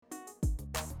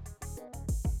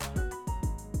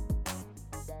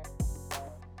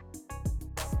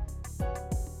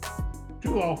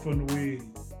too often we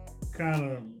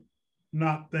kind of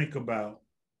not think about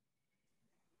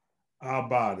our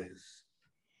bodies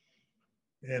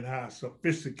and how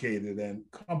sophisticated and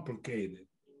complicated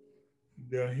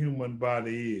the human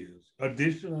body is.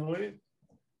 Additionally,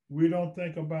 we don't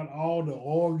think about all the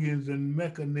organs and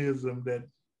mechanisms that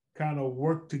kind of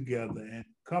work together and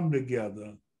come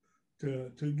together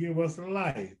to give us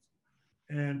life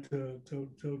and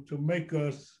to make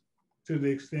us, to the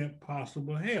extent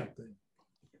possible, healthy.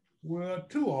 Well,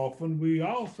 too often we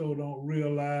also don't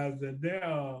realize that there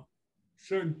are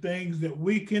certain things that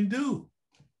we can do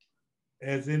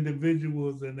as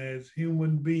individuals and as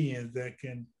human beings that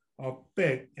can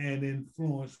affect and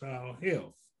influence our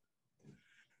health.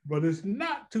 But it's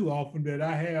not too often that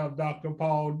I have Dr.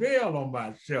 Paul Dale on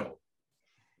my show,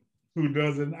 who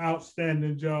does an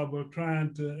outstanding job of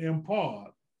trying to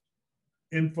impart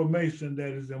information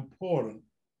that is important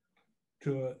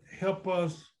to help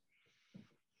us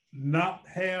not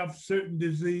have certain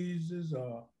diseases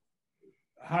or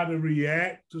how to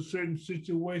react to certain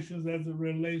situations as it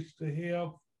relates to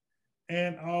health,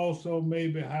 and also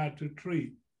maybe how to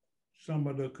treat some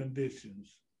of the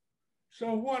conditions.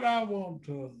 So what I want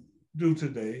to do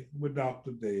today with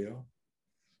Dr. Dale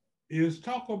is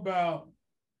talk about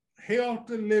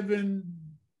healthy living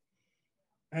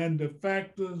and the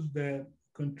factors that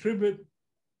contribute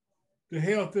to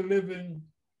healthy living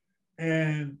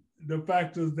and the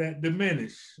factors that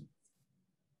diminish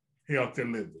healthy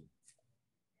living.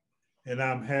 And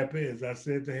I'm happy, as I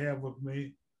said, to have with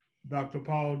me Dr.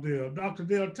 Paul Dale. Dr.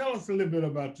 Dale, tell us a little bit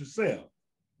about yourself.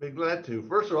 Be glad to.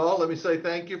 First of all, let me say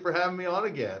thank you for having me on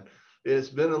again. It's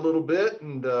been a little bit,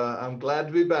 and I'm glad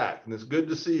to be back. And it's good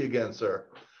to see you again, sir.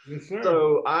 Yes, sir.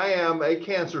 So I am a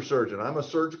cancer surgeon. I'm a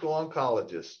surgical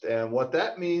oncologist. And what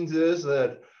that means is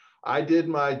that I did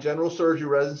my general surgery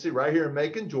residency right here in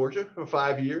Macon, Georgia for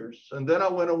 5 years. And then I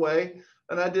went away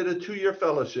and I did a 2-year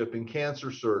fellowship in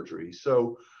cancer surgery.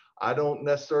 So I don't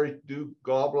necessarily do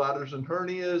gallbladders and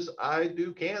hernias. I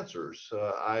do cancers.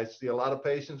 I see a lot of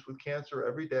patients with cancer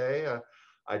every day.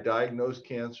 I diagnose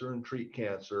cancer and treat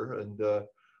cancer, and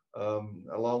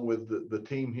along with the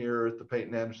team here at the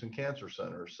Peyton Anderson Cancer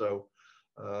Center. So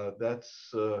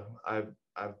I've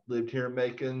lived here in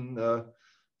Macon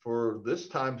for this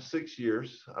time 6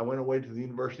 years. I went away to the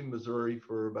University of Missouri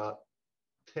for about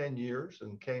 10 years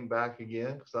and came back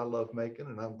again because I love Macon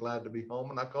and I'm glad to be home,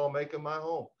 and I call Macon my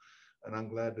home. And I'm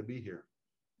glad to be here.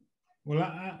 Well,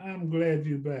 I'm glad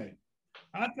you're back.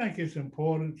 I think it's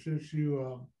important, since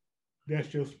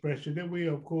that's your specialty. We,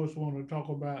 of course, want to talk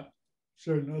about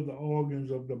certain other organs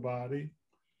of the body.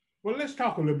 Well, let's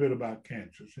talk a little bit about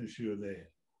cancer, since you're there.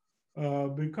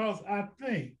 Because I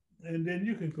think, and then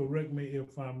you can correct me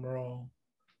if I'm wrong,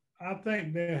 I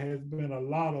think there has been a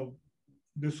lot of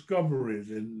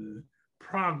discoveries and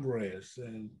progress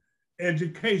and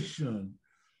education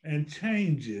and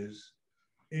changes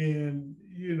in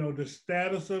the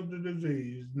status of the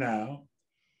disease now,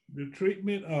 the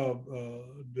treatment of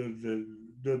the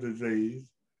disease,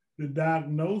 the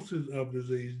diagnosis of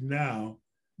disease now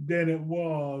than it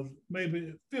was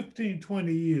maybe 15,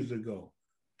 20 years ago.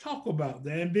 Talk about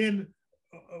that, and then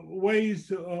ways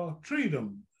to treat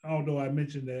them, although I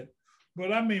mentioned that.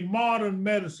 But I mean, modern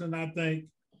medicine, I think,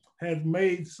 has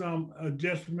made some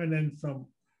adjustment and some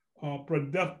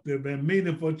productive and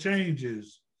meaningful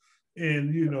changes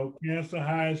in, cancer,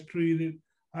 how it's treated,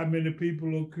 how many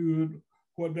people are cured,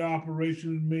 what the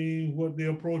operations mean, what the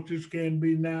approaches can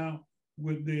be now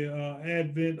with the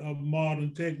advent of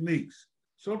modern techniques.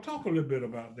 So talk a little bit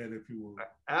about that, if you will.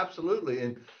 Absolutely.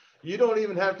 And you don't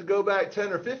even have to go back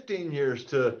 10 or 15 years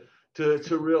to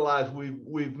realize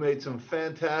we've made some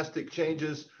fantastic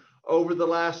changes over the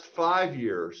last 5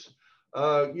 years.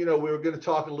 We were going to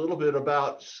talk a little bit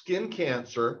about skin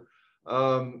cancer.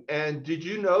 And did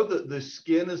you know that the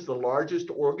skin is the largest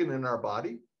organ in our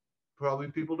body?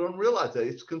 Probably people don't realize that.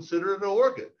 It's considered an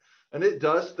organ, and it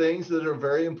does things that are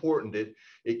very important.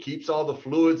 It keeps all the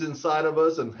fluids inside of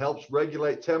us and helps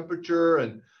regulate temperature.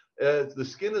 And the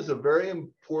skin is a very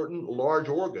important large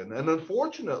organ. And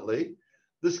unfortunately,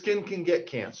 the skin can get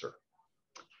cancer.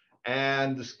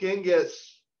 And the skin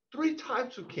gets 3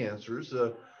 types of cancers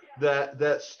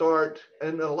that start,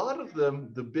 and a lot of them,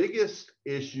 the biggest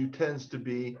issue tends to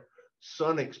be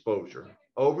sun exposure.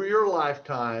 Over your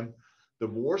lifetime, the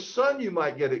more sun you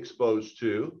might get exposed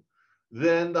to,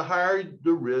 then the higher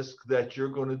the risk that you're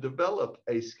going to develop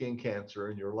a skin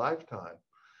cancer in your lifetime.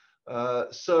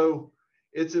 So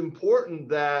it's important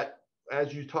that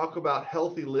as you talk about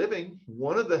healthy living,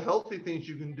 one of the healthy things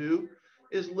you can do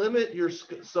is limit your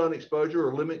sun exposure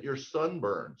or limit your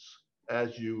sunburns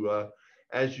as you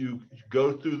as you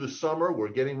go through the summer. We're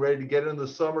getting ready to get into the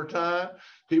summertime.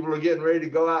 People are getting ready to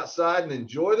go outside and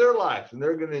enjoy their life, and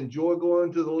they're going to enjoy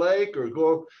going to the lake or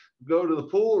go to the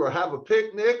pool or have a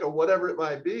picnic or whatever it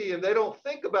might be. And they don't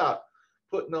think about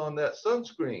putting on that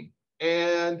sunscreen.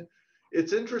 And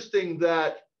it's interesting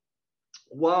that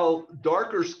while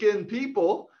darker skinned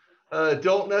people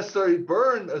don't necessarily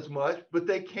burn as much, but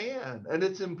they can. And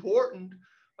it's important,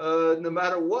 no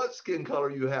matter what skin color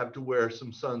you have, to wear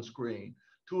some sunscreen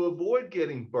to avoid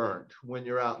getting burnt when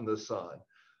you're out in the sun.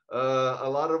 A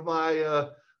lot of my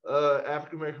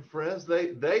African-American friends,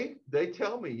 they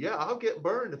tell me, yeah, I'll get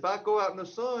burned. If I go out in the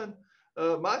sun,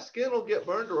 my skin will get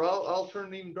burned, or I'll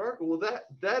turn even darker. Well,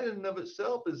 that in and of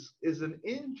itself is an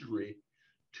injury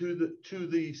to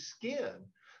the skin.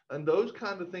 And those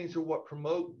kind of things are what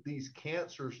promote these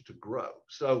cancers to grow.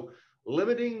 So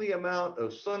limiting the amount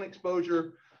of sun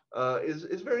exposure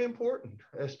is very important,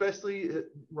 especially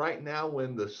right now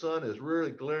when the sun is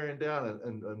really glaring down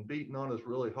and beating on us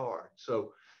really hard.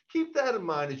 So keep that in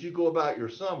mind as you go about your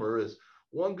summer. Is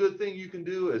one good thing you can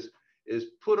do is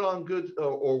put on good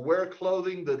or wear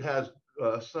clothing that has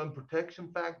sun protection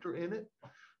factor in it,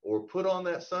 or put on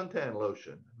that suntan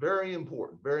lotion. Very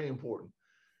important, very important.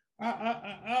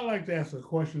 I like to ask a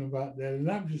question about that, and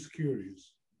I'm just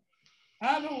curious.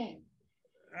 I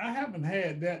haven't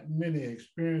had that many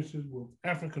experiences with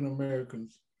African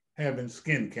Americans having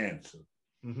skin cancer.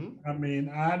 Mm-hmm. I mean,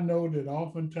 I know that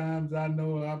oftentimes I've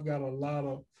got a lot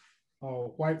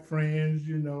of white friends,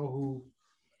 who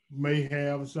may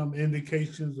have some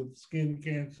indications of skin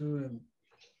cancer, and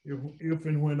if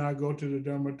and when I go to the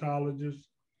dermatologist,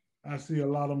 I see a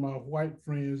lot of my white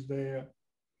friends there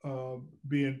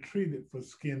being treated for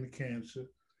skin cancer.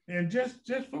 And just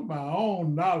from my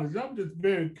own knowledge, I'm just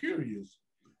very curious.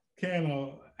 Can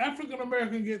an African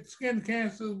American get skin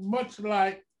cancer? Much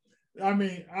like, I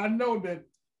mean, I know that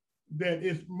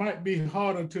it might be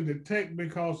harder to detect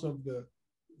because of the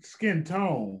skin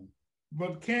tone,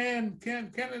 but can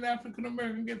an African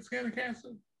American get skin cancer?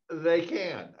 They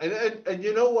can, and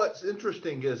you know what's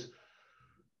interesting is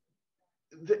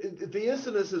the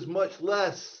incidence is much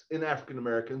less in African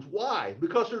Americans. Why?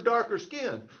 Because they're darker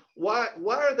skinned. Why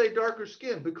are they darker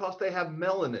skinned? Because they have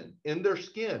melanin in their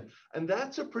skin, and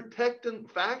that's a protectant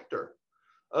factor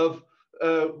of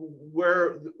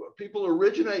where people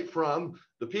originate from.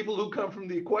 The people who come from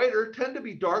the equator tend to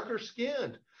be darker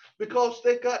skinned because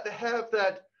they've got to have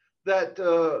that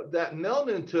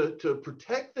melanin to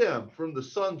protect them from the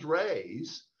sun's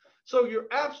rays. So you're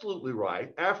absolutely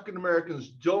right. African Americans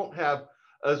don't have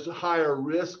as higher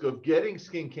risk of getting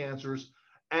skin cancers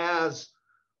as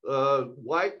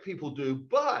white people do,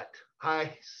 but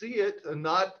I see it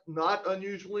not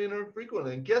unusually and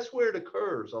infrequently. And guess where it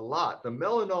occurs a lot? The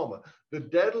melanoma, the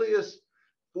deadliest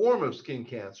form of skin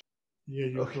cancer. Yeah,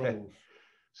 you okay. froze.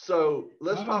 So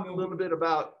let's talk a little bit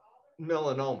about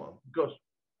melanoma, because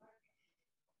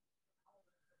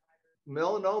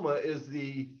melanoma is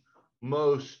the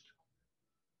most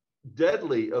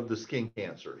deadly of the skin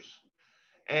cancers.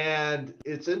 And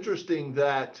it's interesting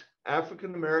that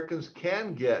African Americans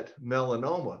can get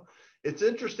melanoma. It's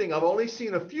interesting, I've only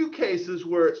seen a few cases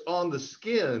where it's on the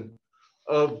skin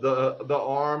of the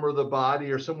arm or the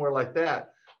body or somewhere like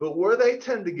that. But where they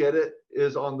tend to get it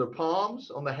is on the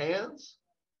palms, on the hands,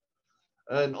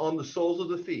 and on the soles of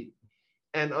the feet,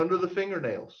 and under the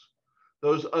fingernails.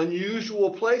 Those unusual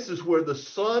places where the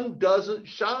sun doesn't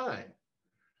shine.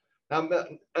 Now,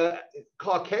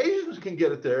 Caucasians can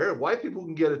get it there, white people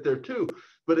can get it there too,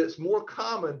 but it's more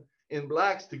common in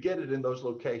blacks to get it in those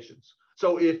locations.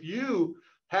 So if you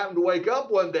happen to wake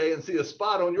up one day and see a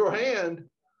spot on your hand,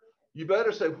 you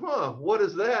better say, what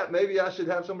is that? Maybe I should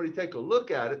have somebody take a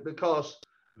look at it, because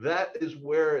that is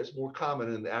where it's more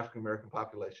common in the African-American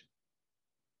population.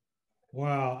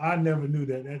 Wow, I never knew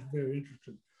that. That's very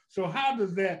interesting. So how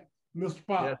does that little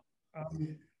spot,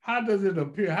 how does it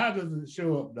appear? How does it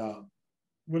show up, Doc?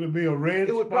 Would it be a red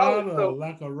spot or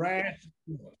like a rash?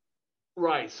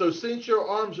 Right. So since your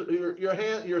arms, your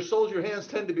hand, your soles, your hands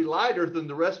tend to be lighter than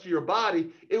the rest of your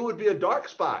body, it would be a dark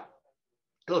spot,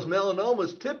 because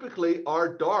melanomas typically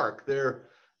are dark.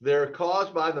 They're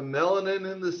caused by the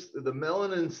melanin in the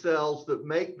melanin cells that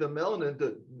make the melanin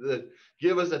that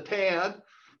give us a tan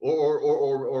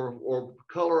or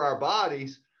color our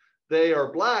bodies. They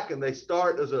are black, and they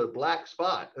start as a black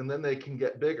spot, and then they can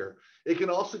get bigger. It can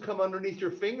also come underneath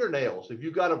your fingernails. If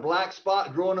you've got a black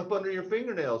spot growing up under your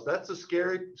fingernails, that's a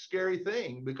scary, scary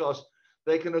thing, because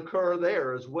they can occur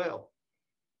there as well.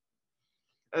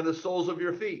 And the soles of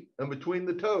your feet and between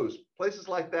the toes, places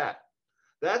like that.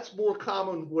 That's more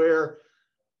common where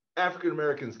African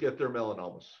Americans get their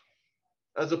melanomas.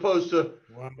 as opposed to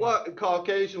Wow. what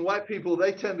Caucasian white people,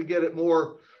 they tend to get it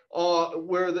more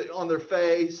where they on their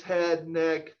face, head,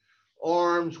 neck,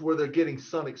 arms, where they're getting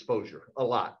sun exposure a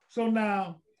lot. So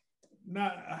now,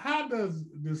 how does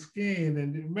the skin,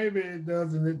 and maybe it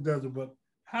does and it doesn't, but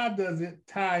how does it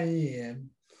tie in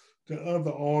to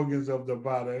other organs of the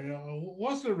body?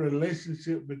 What's the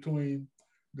relationship between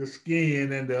the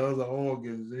skin and the other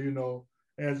organs,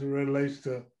 as it relates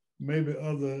to maybe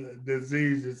other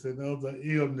diseases and other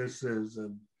illnesses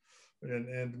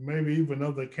and maybe even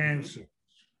other cancers?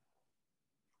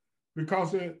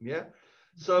 Because it's Yeah.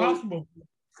 So possible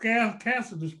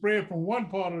cancer to spread from one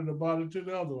part of the body to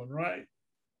the other one, right?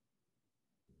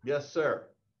 yes, sir.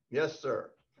 Yes,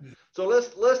 sir. So let's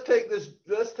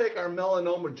take our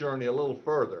melanoma journey a little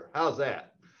further. How's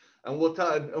that? And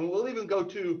we'll even go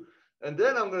to, and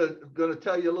then I'm gonna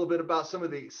tell you a little bit about some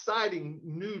of the exciting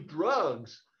new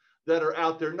drugs that are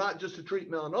out there, not just to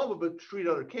treat melanoma, but to treat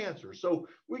other cancers. So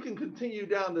we can continue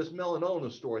down this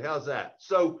melanoma story. How's that?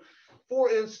 So, for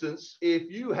instance,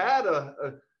 if you had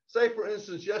say, for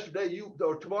instance, yesterday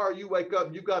or tomorrow you wake up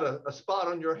and you've got a spot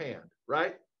on your hand,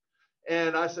 right?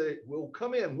 And I say, well,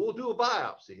 come in, we'll do a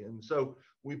biopsy. And so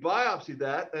we biopsy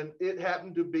that, and it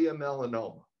happened to be a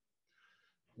melanoma.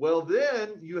 Well,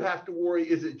 then you have to worry,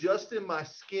 is it just in my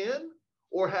skin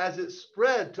or has it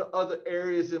spread to other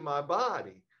areas in my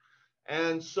body?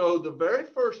 And so the very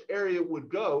first area it would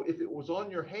go, if it was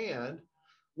on your hand,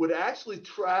 would actually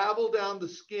travel down the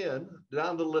skin,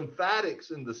 down the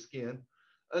lymphatics in the skin,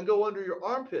 and go under your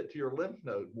armpit to your lymph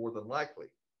node, more than likely.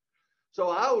 So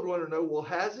I would want to know, well,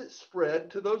 has it spread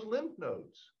to those lymph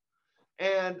nodes?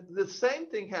 And the same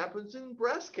thing happens in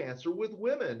breast cancer with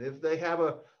women. If they have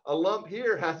a lump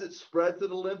here, has it spread to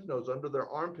the lymph nodes under their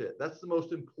armpit? That's the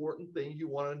most important thing you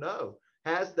want to know.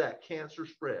 Has that cancer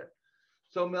spread?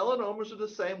 So melanomas are the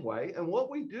same way. And what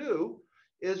we do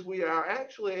is we are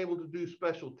actually able to do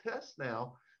special tests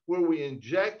now where we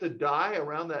inject a dye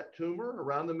around that tumor,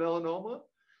 around the melanoma,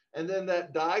 and then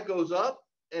that dye goes up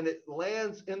and it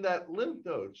lands in that lymph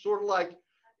node. Sort of like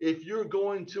if you're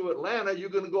going to Atlanta, you're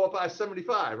going to go up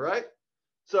I-75, right?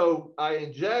 So I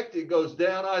inject, it goes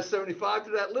down I-75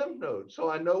 to that lymph node. So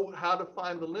I know how to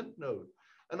find the lymph node.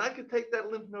 And I can take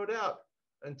that lymph node out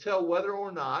and tell whether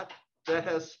or not that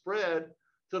has spread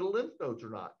to the lymph nodes or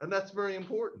not. And that's very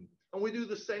important. And we do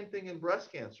the same thing in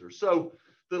breast cancer. So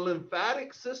the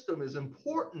lymphatic system is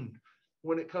important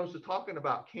when it comes to talking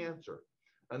about cancer.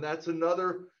 And that's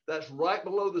right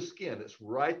below the skin. It's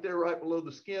right there, right below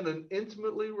the skin and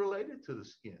intimately related to the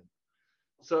skin.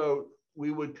 So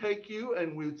we would take you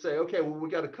and we would say, okay, well, we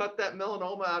got to cut that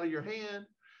melanoma out of your hand.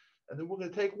 And then we're going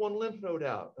to take one lymph node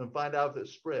out and find out if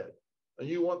it's spread. And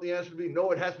you want the answer to be,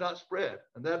 no, it has not spread.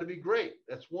 And that'd be great.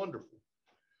 That's wonderful.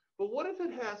 But what if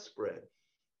it has spread?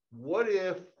 What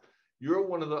if you're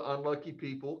one of the unlucky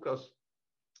people? Because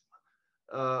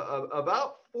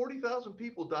about 40,000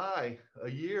 people die a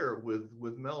year with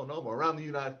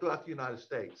melanoma throughout the United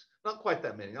States. Not quite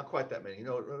that many.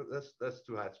 That's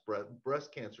too high spread.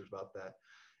 Breast cancer is about that.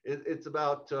 It's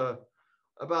about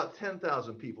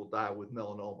 10,000 people die with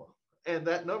melanoma, and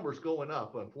that number is going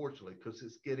up, unfortunately, because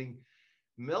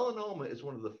melanoma is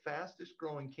one of the fastest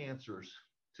growing cancers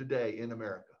today in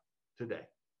America. Today,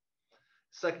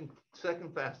 second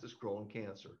fastest growing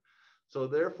cancer. So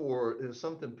therefore, it's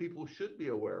something people should be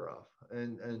aware of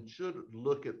and should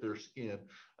look at their skin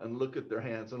and look at their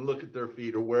hands and look at their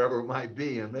feet or wherever it might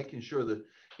be, and making sure that,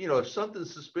 if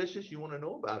something's suspicious, you want to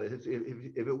know about it.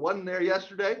 If it wasn't there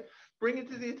yesterday, bring it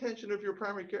to the attention of your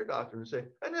primary care doctor and say,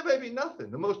 and it may be nothing.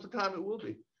 The most of the time it will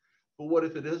be. But what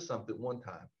if it is something one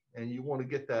time? And you want to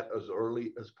get that as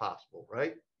early as possible,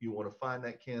 right? You want to find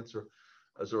that cancer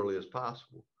as early as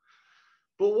possible.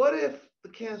 But what if the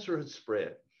cancer had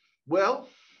spread? Well,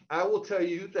 I will tell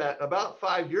you that about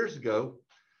 5 years ago,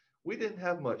 we didn't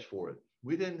have much for it.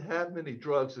 We didn't have many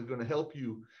drugs that are going to help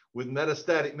you with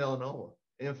metastatic melanoma.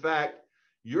 In fact,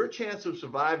 your chance of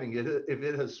surviving it, if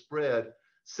it has spread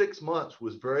 6 months,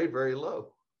 was very, very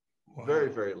low. Wow. Very,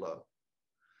 very low.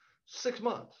 6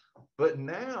 months. But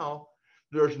now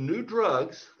there's new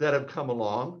drugs that have come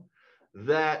along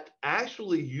that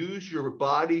actually use your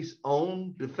body's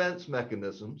own defense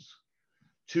mechanisms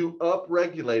to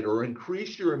upregulate or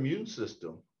increase your immune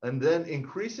system. And then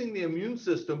increasing the immune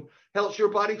system helps your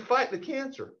body fight the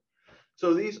cancer.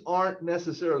 So these aren't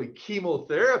necessarily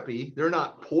chemotherapy. They're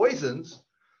not poisons.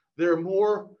 They're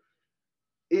more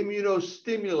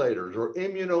immunostimulators or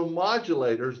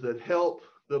immunomodulators that help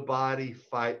the body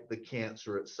fight the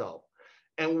cancer itself.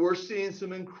 And we're seeing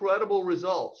some incredible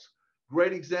results.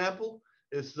 Great example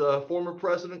is former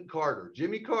President Carter,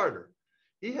 Jimmy Carter.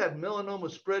 He had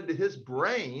melanoma spread to his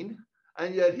brain,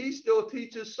 and yet he still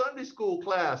teaches Sunday school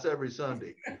class every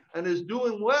Sunday and is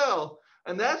doing well.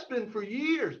 And that's been for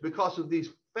years because of these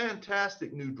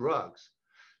fantastic new drugs.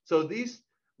 So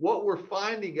what we're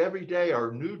finding every day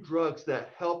are new drugs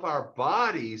that help our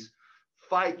bodies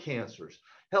fight cancers,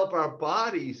 help our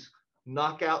bodies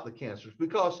knock out the cancers.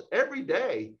 Because every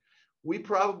day we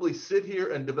probably sit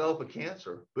here and develop a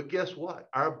cancer, but guess what?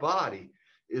 Our body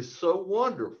is so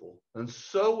wonderful and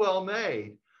so well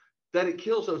made that it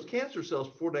kills those cancer cells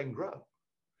before they can grow.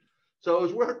 So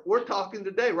as we're talking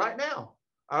today, right now,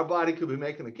 our body could be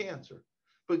making a cancer.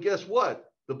 But guess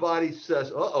what? The body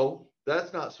says, uh-oh,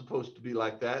 that's not supposed to be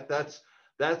like that.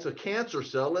 That's a cancer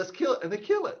cell. Let's kill it. And they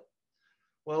kill it.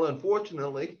 Well,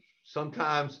 unfortunately,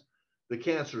 sometimes the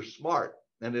cancer is smart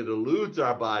and it eludes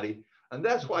our body. And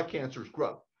that's why cancers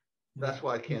grow. That's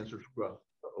why cancers grow.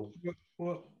 Uh-oh.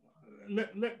 Well,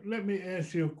 let me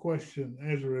ask you a question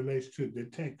as it relates to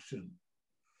detection.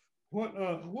 What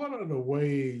are the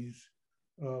ways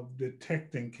of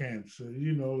detecting cancer?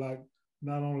 You know, like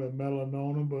not only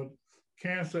melanoma, but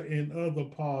cancer in other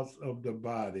parts of the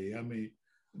body. I mean,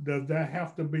 does that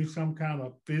have to be some kind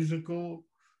of physical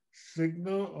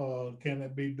signal, or can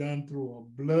it be done through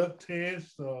a blood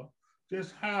test, or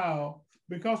just how?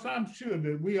 Because I'm sure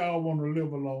that we all want to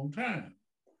live a long time,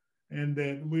 and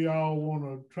that we all want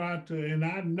to try to. And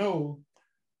I know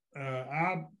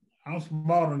I'm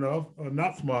smart enough, or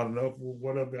not smart enough, or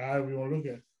whatever, however you want to look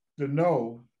at it, to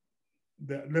know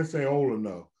that, let's say old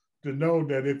enough, to know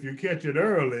that if you catch it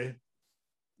early,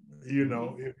 you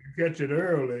know, if you catch it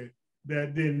early,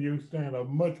 that then you stand a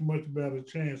much better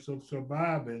chance of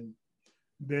surviving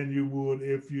than you would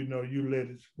if you know you let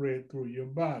it spread through your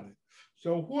body.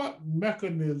 So, what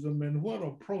mechanism and what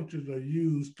approaches are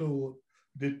used toward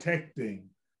detecting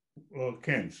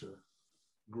cancer?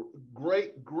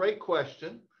 Great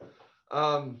question.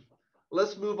 Um,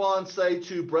 let's move on, say,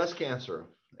 to breast cancer.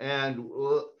 And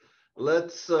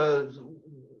let's,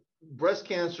 breast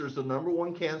cancer is the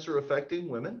 #1 cancer affecting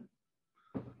women.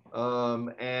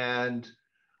 And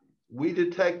we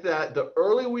detect that. The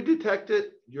earlier we detect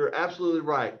it, you're absolutely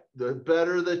right, the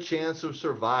better the chance of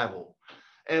survival.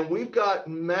 And we've got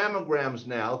mammograms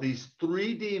now, these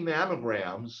 3D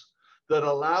mammograms that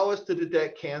allow us to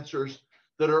detect cancers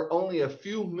that are only a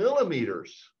few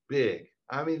millimeters big.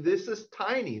 I mean, this is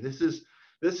tiny. This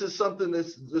is something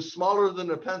that's smaller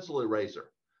than a pencil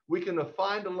eraser. We can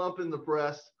find a lump in the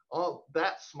breast, all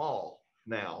that small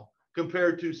now,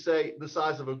 compared to, say, the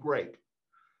size of a grape,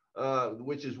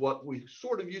 which is what we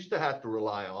sort of used to have to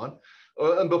rely on.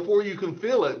 And before you can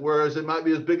feel it, whereas it might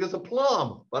be as big as a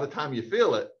plum by the time you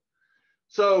feel it.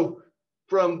 So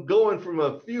from going from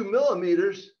a few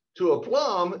millimeters to a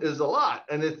plum is a lot.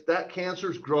 And it's that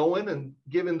cancer's growing and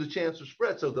giving the chance to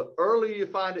spread. So the earlier you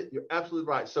find it, you're absolutely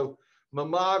right. So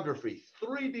mammography,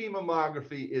 3D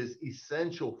mammography is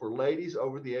essential for ladies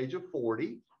over the age of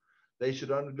 40. They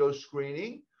should undergo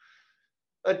screening.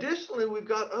 Additionally, we've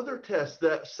got other tests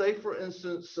that, say, for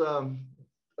instance,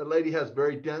 a lady has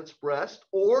very dense breast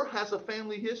or has a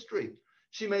family history.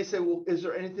 She may say, well, is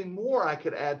there anything more I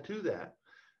could add to that?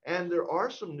 And there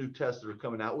are some new tests that are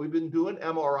coming out. We've been doing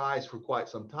MRIs for quite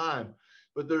some time,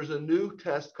 but there's a new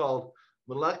test called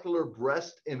molecular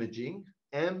breast imaging,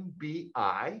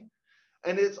 MBI.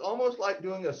 And it's almost like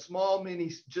doing a small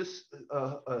mini, just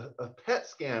a PET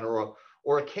scan or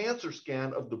a cancer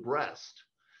scan of the breast.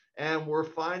 And we're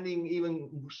finding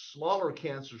even smaller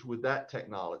cancers with that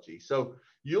technology. So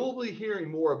you'll be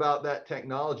hearing more about that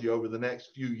technology over the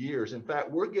next few years. In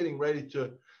fact, we're getting ready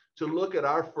to look at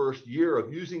our first year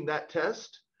of using that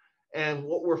test and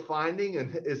what we're finding,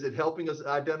 and is it helping us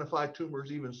identify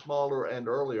tumors even smaller and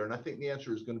earlier? And I think the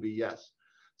answer is going to be yes.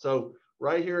 So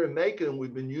right here in Macon,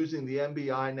 we've been using the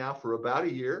MBI now for about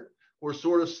a year. We're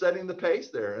sort of setting the pace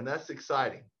there, and that's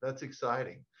exciting. That's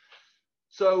exciting.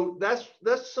 So that's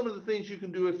some of the things you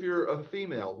can do if you're a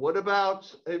female. What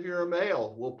about if you're a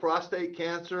male? Well, prostate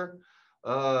cancer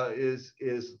is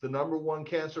the #1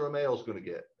 cancer a male is going to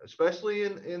get, especially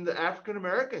in the African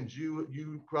Americans.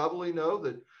 You probably know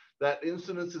that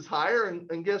incidence is higher,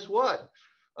 and guess what?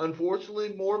 Unfortunately,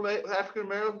 more African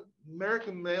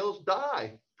American males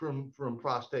die from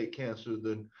prostate cancer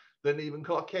than even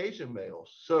Caucasian males.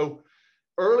 So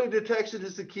early detection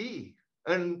is the key.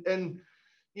 And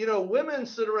you know, women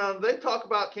sit around, they talk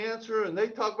about cancer and they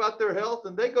talk about their health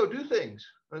and they go do things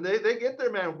and they get their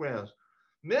mammograms.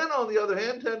 Men, on the other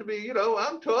hand, tend to be, you know,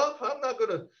 I'm tough. I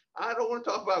don't want to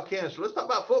talk about cancer. Let's talk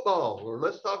about football, or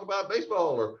let's talk about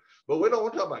baseball, but we don't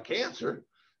want to talk about cancer,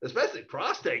 especially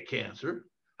prostate cancer.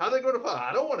 How are they going to find?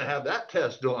 I don't want to have that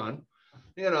test done,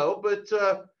 you know, but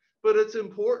But it's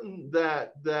important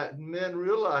that men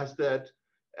realize that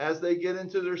as they get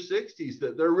into their 60s,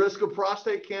 that their risk of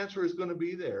prostate cancer is going to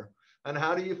be there. And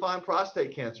how do you find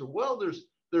prostate cancer? Well,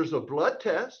 there's a blood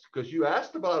test, because you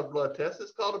asked about a blood test.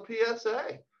 It's called a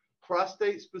PSA,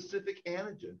 prostate specific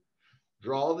antigen.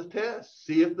 Draw the test,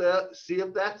 see if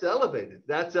that's elevated. If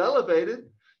that's elevated,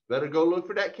 better go look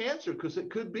for that cancer, because it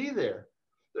could be there.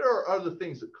 There are other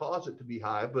things that cause it to be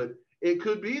high, but it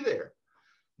could be there.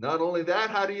 Not only that,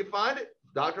 how do you find it?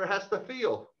 Doctor has to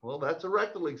feel. Well, that's a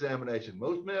rectal examination.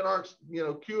 Most men aren't,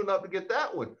 queuing up to get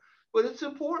that one, but it's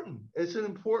important. It's an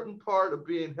important part of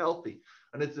being healthy,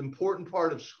 and it's an important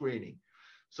part of screening.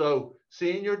 So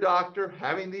seeing your doctor,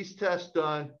 having these tests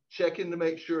done, checking to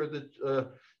make sure that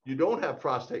you don't have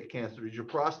prostate cancer, that your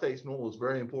prostate's normal, is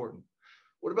very important.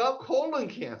 What about colon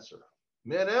cancer?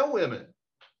 Men and women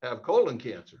have colon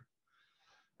cancer.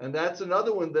 And that's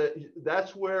another one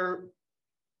that's where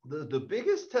the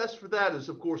biggest test for that is,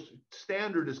 of course,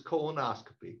 standard is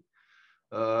colonoscopy.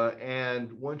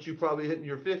 And once you probably hit in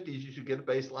your 50s, you should get a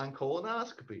baseline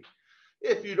colonoscopy.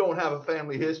 If you don't have a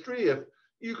family history, if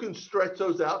you can stretch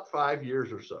those out 5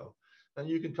 years or so, and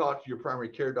you can talk to your primary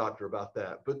care doctor about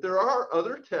that. But there are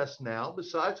other tests now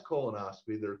besides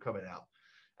colonoscopy that are coming out.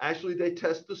 Actually, they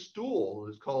test the stool.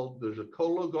 There's a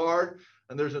Cologuard,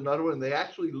 and there's another one. They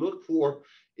actually look for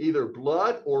either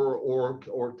blood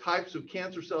or types of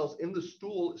cancer cells in the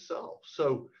stool itself.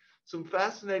 So some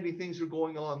fascinating things are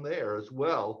going on there as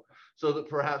well, so that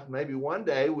perhaps maybe one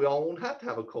day we all won't have to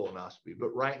have a colonoscopy.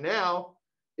 But right now,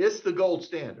 it's the gold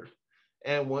standard.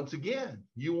 And once again,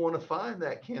 you want to find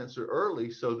that cancer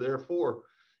early. So therefore,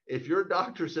 if your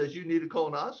doctor says you need a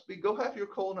colonoscopy, go have your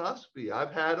colonoscopy.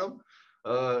 I've had them,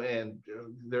 and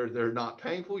they're not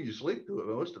painful. You sleep through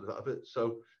it, most of it.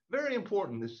 So very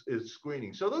important is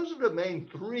screening. So those are the main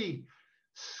 3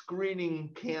 screening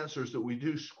cancers that we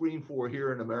do screen for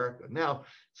here in America. Now,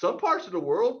 some parts of the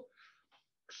world,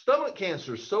 stomach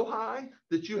cancer is so high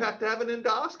that you have to have an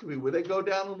endoscopy where they go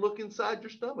down and look inside your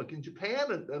stomach. In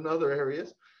Japan and other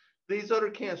areas, these other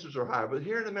cancers are high. But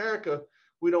here in America,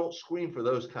 we don't screen for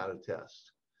those kind of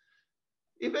tests.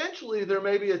 Eventually, there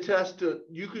may be a test that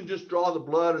you can just draw the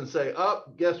blood and say, oh,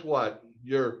 guess what?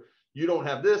 You don't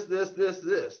have this.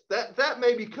 That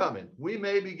may be coming. We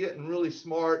may be getting really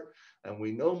smart, and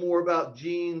we know more about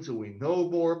genes, and we know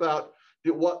more about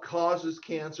what causes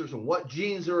cancers and what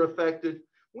genes are affected.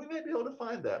 We may be able to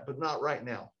find that, but not right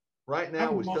now. Right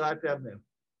now, we still have to have them.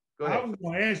 Go ahead. I was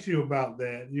going to ask you about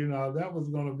that. That was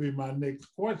going to be my next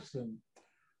question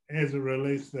as it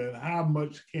relates to how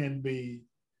much can be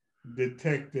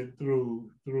detected through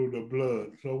the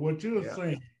blood. So what you're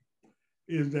saying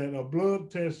is that a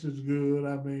blood test is good.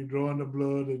 I mean, drawing the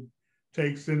blood and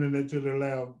sending it to the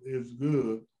lab is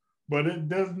good, but it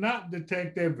does not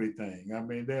detect everything. I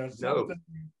mean, there's something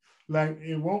like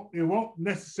it won't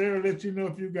necessarily let you know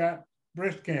if you got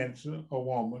breast cancer, a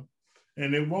woman,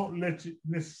 and it won't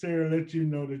necessarily let you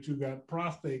know that you got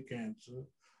prostate cancer,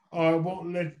 or it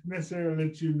won't necessarily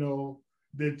let you know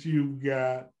that you've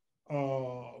got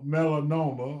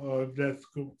melanoma, or if that's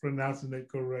pronouncing it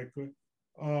correctly.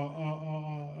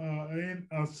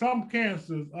 And some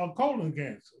cancers are colon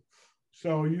cancer.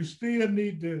 So you still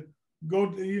need to go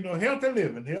to,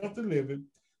 healthy living.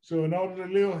 So in order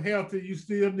to live healthy, you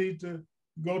still need to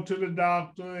go to the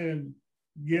doctor and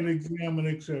get examined,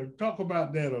 etc. Talk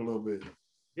about that a little bit.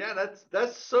 Yeah,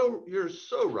 you're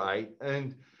so right.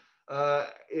 And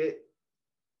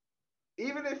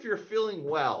even if you're feeling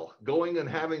well, going and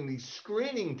having these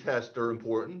screening tests are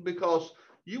important, because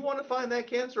you want to find that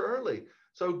cancer early.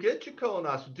 So get your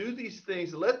colonoscopy, do these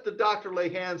things, let the doctor lay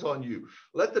hands on you.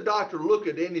 Let the doctor look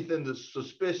at anything that's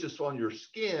suspicious on your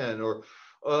skin, or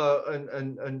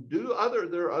and there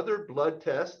are other blood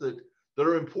tests that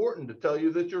are important to tell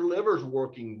you that your liver's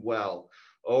working well,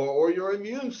 or your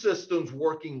immune system's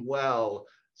working well.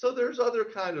 So there's other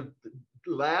kind of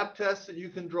lab tests that you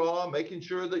can draw, making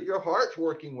sure that your heart's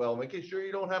working well, making sure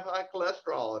you don't have high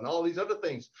cholesterol, and all these other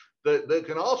things that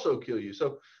can also kill you.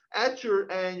 So at your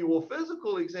annual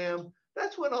physical exam,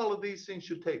 that's when all of these things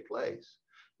should take place.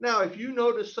 Now, if you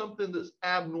notice something that's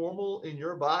abnormal in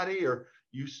your body, or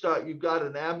you've got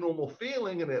an abnormal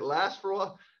feeling and it lasts for a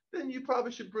while, then you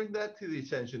probably should bring that to the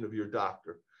attention of your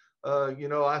doctor.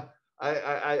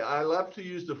 I love to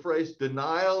use the phrase,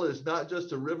 denial is not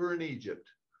just a river in Egypt.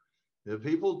 If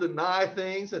people deny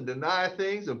things and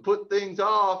put things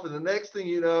off, and the next thing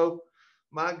you know,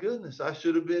 my goodness, I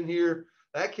should have been here.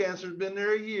 That cancer's been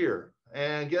there a year.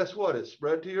 And guess what? It's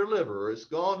spread to your liver, or it's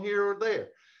gone here or there.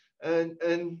 And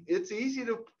it's easy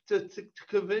to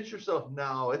convince yourself,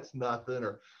 no, it's nothing,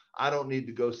 or I don't need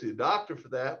to go see a doctor for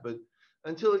that. But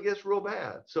until it gets real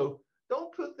bad. So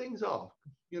don't put things off.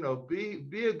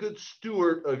 Be a good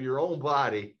steward of your own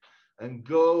body and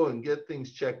go and get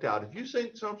things checked out. If you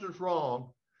think something's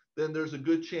wrong, then there's a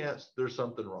good chance there's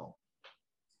something wrong.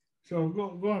 So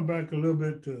going back a little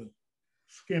bit to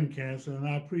skin cancer, and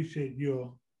I appreciate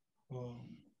your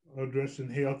addressing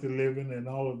healthy living and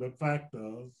all of the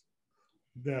factors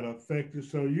that affect it.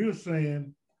 So you're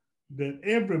saying that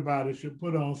everybody should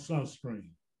put on sunscreen,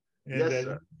 and Yes, that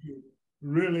sir. you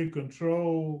really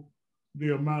control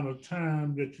the amount of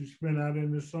time that you spend out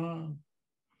in the sun?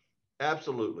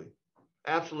 Absolutely.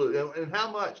 Absolutely. And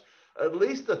how much? At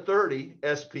least a 30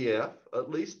 SPF, at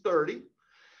least 30.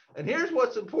 And here's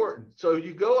what's important. So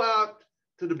you go out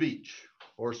to the beach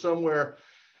or somewhere,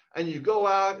 and you go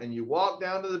out and you walk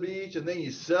down to the beach, and then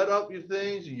you set up your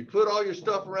things and you put all your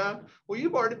stuff around. Well,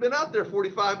 you've already been out there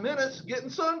 45 minutes getting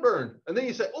sunburned. And then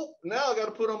you say, oh, now I got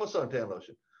to put on my suntan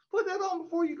lotion. Put that on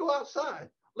before you go outside.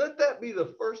 Let that be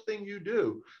the first thing you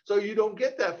do, so you don't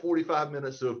get that 45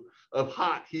 minutes of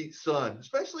hot heat sun,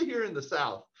 especially here in the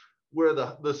South, where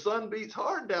the sun beats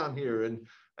hard down here, and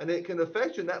it can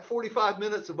affect you. And that 45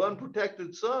 minutes of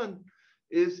unprotected sun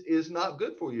is not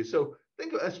good for you. So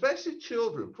think of, especially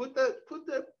children, put that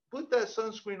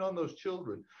sunscreen on those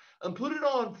children, and put it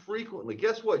on frequently.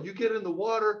 Guess what? You get in the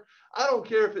water. I don't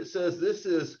care if it says this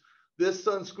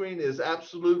sunscreen is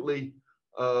absolutely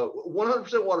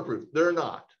 100% waterproof. They're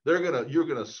not. You're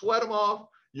gonna sweat them off.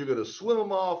 You're gonna swim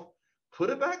them off. Put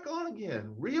it back on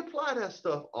again. Reapply that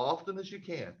stuff often as you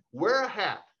can. Wear a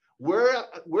hat. Wear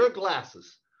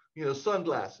glasses.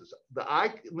 Sunglasses. The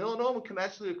eye melanoma can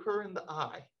actually occur in the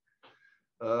eye.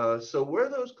 So wear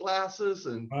those glasses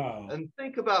and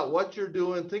think about what you're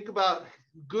doing. Think about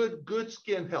good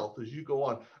skin health as you go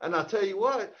on. And I'll tell you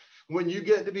what, when you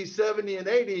get to be 70 and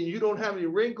 80 and you don't have any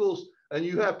wrinkles and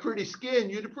you have pretty skin,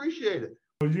 you'd appreciate it.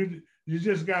 You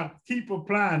just got to keep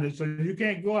applying it. So you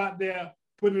can't go out there,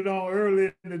 put it on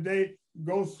early in the day,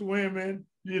 go swimming,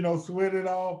 sweat it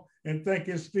off and think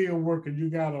it's still working. You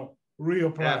got to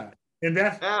reapply. And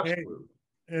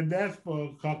that's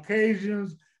for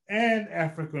Caucasians and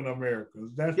African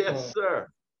Americans. Yes, sir.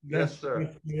 That's for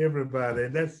everybody.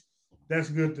 And that's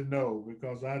good to know,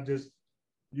 because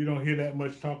you don't hear that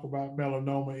much talk about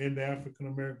melanoma in the African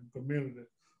American community.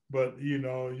 But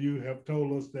you have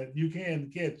told us that you can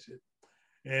catch it,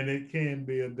 and it can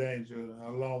be a danger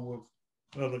along with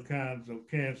other kinds of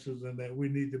cancers, and that we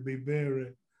need to be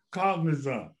very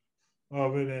cognizant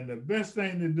of it. And the best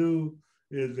thing to do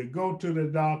is to go to the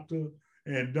doctor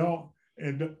and don't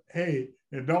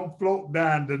float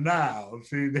down the Nile.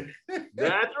 See,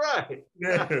 that's right.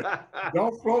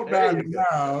 Don't float down the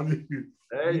Nile.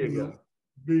 There you go.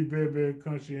 Be very, very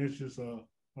conscientious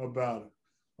about it.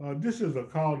 This is a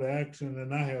call to action,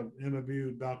 and I have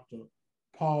interviewed Dr.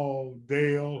 Paul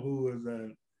Dale, who is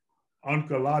an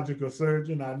oncological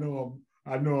surgeon. I know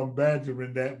I'm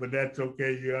badgering that, but that's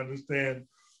okay. You understand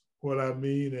what I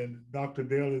mean. And Dr.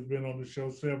 Dale has been on the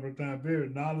show several times, very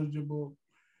knowledgeable,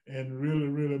 and really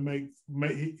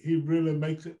he really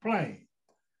makes it plain.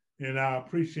 And I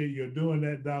appreciate you doing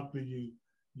that, Doctor. You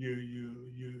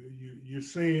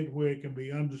say it where it can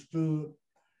be understood,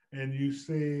 and you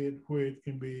say it where it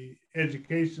can be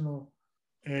educational,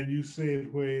 and you say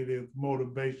it where it is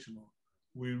motivational.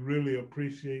 We really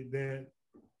appreciate that.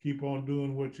 Keep on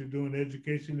doing what you're doing.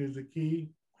 Education is the key,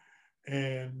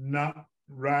 and not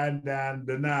riding down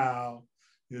denial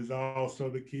is also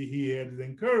the key. He had to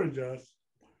encourage us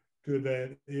to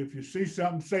that. If you see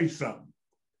something, say something.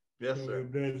 Yes, so sir.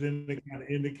 If there's any kind of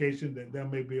indication that there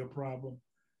may be a problem,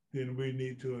 then we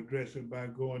need to address it by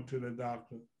going to the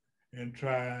doctor and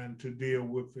trying to deal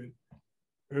with it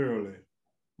early.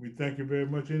 We thank you very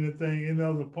much. Any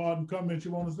other parting comments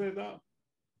you want to say, Doc?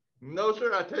 No,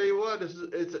 sir. I tell you what,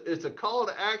 it's a call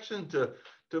to action to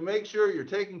make sure you're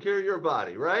taking care of your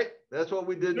body, right? That's what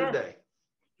we did today.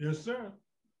 Yes, sir.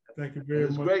 Thank you very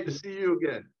much. It's great to see you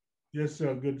again. Yes,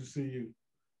 sir. Good to see you.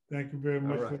 Thank you very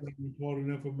much for that important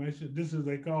information. This is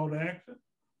a call to action.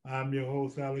 I'm your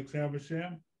host, Alex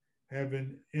Habersham,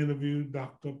 having interviewed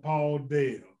Dr. Paul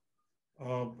Dale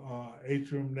of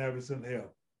Atrium Navicent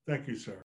Health. Thank you, sir.